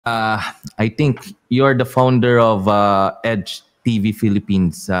I think you're the founder of Edge TV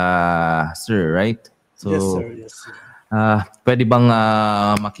Philippines, sir, right? Yes, So, sir. Yes, sir. pwede bang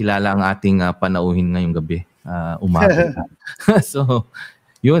makilala ang ating panauhin ngayong gabi, umaga na? So,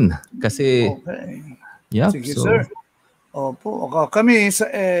 yun. Kasi, Okay. yep, Sige, so, sir. Opo. Kami sa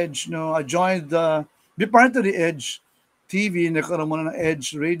Edge, no, I joined be part of the Edge TV, nagkaroon muna ng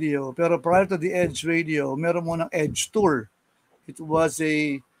Edge Radio. Pero prior to the Edge Radio, meron muna ng Edge Tour. It was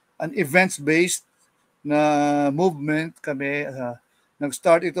an events-based na movement kami.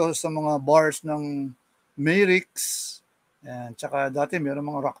 Nag-start ito sa mga bars ng Mayrix. And tsaka dati meron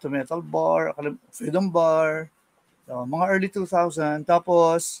mga rock to metal bar, Freedom Bar, mga early 2000.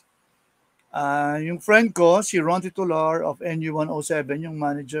 Tapos, yung friend ko, si Ron Titular of NU107, yung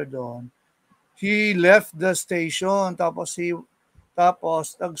manager doon, he left the station. Tapos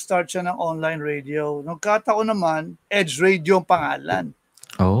nag-start siya ng online radio. Nagkataon naman, Edge Radio ang pangalan.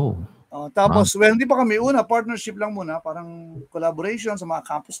 oh. Tapos, well, hindi pa kami una, partnership lang muna, parang collaboration sa mga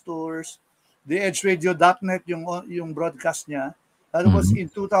campus tours. TheEdgeRadio.net yung broadcast niya. That was in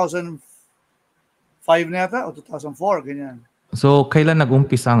 2005 na yata o 2004, ganyan. So, kailan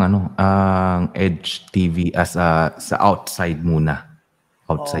nag-umpisa ang Edge TV as sa outside muna?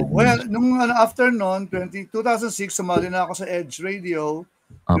 Outside Well, muna. nung after noon, 2006, sumali na ako sa Edge Radio.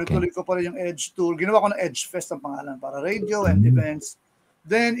 Tinutuloy ko pa rin yung Edge Tour. Ginawa ko ng Edge Fest ang pangalan para radio and events.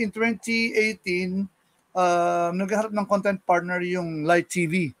 Then in 2018, naghahanap ng content partner yung Light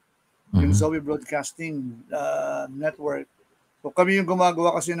TV, yung Zoe Broadcasting Network. So kami yung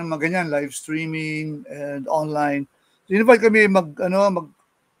gumagawa kasi ng mga ganyan, live streaming and online. So invite kami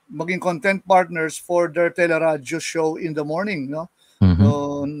maging content partners for their teleradyo show in the morning, no?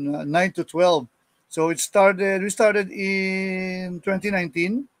 So 9 to 12. So we started in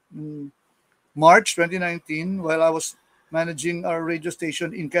 2019, March 2019, while I was managing our radio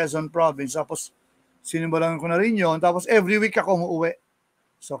station in Quezon Province. Tapos sinimulan ko na rin yun. Tapos every week ako umuwi.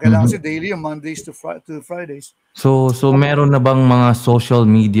 So kailangan kasi daily yung Mondays to Fridays. So meron na bang mga social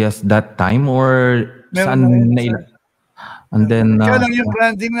medias that time or saan na and then kaya lang yung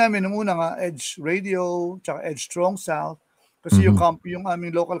branding namin nung una nga Edge Radio tsaka Edge Strong South kasi yung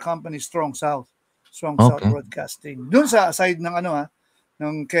aming local company Strong South South Broadcasting. Doon sa side ng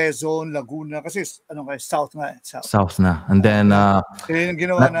ng Quezon, Laguna kasi South nga. South na. And then yung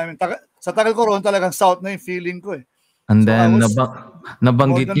ginawa namin sa tagal ko roon talagang South na yung feeling ko eh. And so then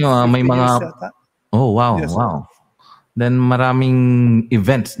nabanggit niyo may mga oh wow, yes, wow. Then maraming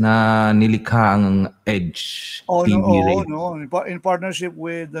events na nilikha ang Edge TV Radio. In partnership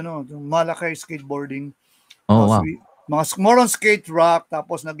with Malakay Skateboarding. Oh wow. Mga more on skate rock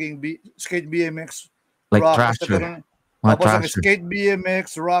tapos naging skate BMX like rock. Thrasher. Tapos skate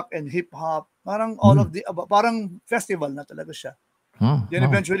BMX, rock, and hip-hop. Parang all of the, parang festival na talaga siya. Then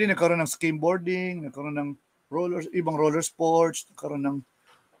eventually, nagkaroon ng skateboarding, nagkaroon ng ibang roller sports, nagkaroon ng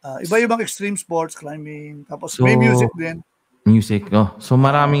iba-ibang extreme sports, climbing. Tapos may music din. Music, So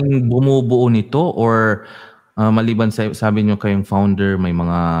maraming bumubuo nito or maliban sabi nyo kayong founder, may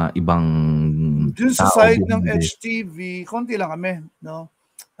mga ibang dun sa side ng HTV, konti lang kami, no?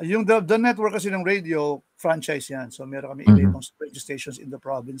 Yung the network kasi ng radio, franchise yan. So meron kami iba-ibang radio stations in the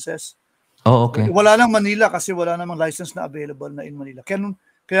provinces. Oh, okay. Wala lang Manila kasi wala namang license na available na in Manila.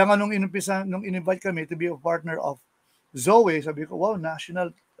 Kaya nga nung in-invite kami to be a partner of Zoe, sabi ko, wow,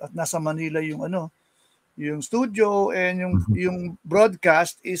 national at nasa Manila yung yung studio and yung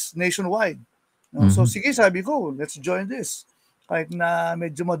broadcast is nationwide. No? So sige, sabi ko, let's join this. Kahit na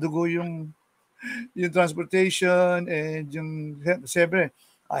medyo madugo yung transportation and yung siyempre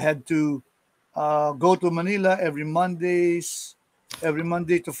I had to go to Manila every Monday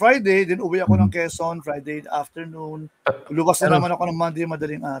to Friday. Then uwi ako ng Quezon, Friday afternoon. Luwas na naman ako ng Monday,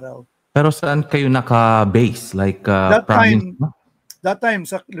 madaling araw. Pero saan kayo naka-base? Like that time,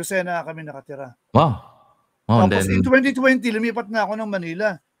 sa Lucena kami nakatira. Wow. Tapos in 2020, lumipat na ako ng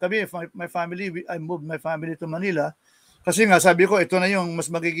Manila. Kami, my family, I moved my family to Manila. Kasi nga, sabi ko, ito na yung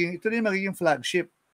magiging flagship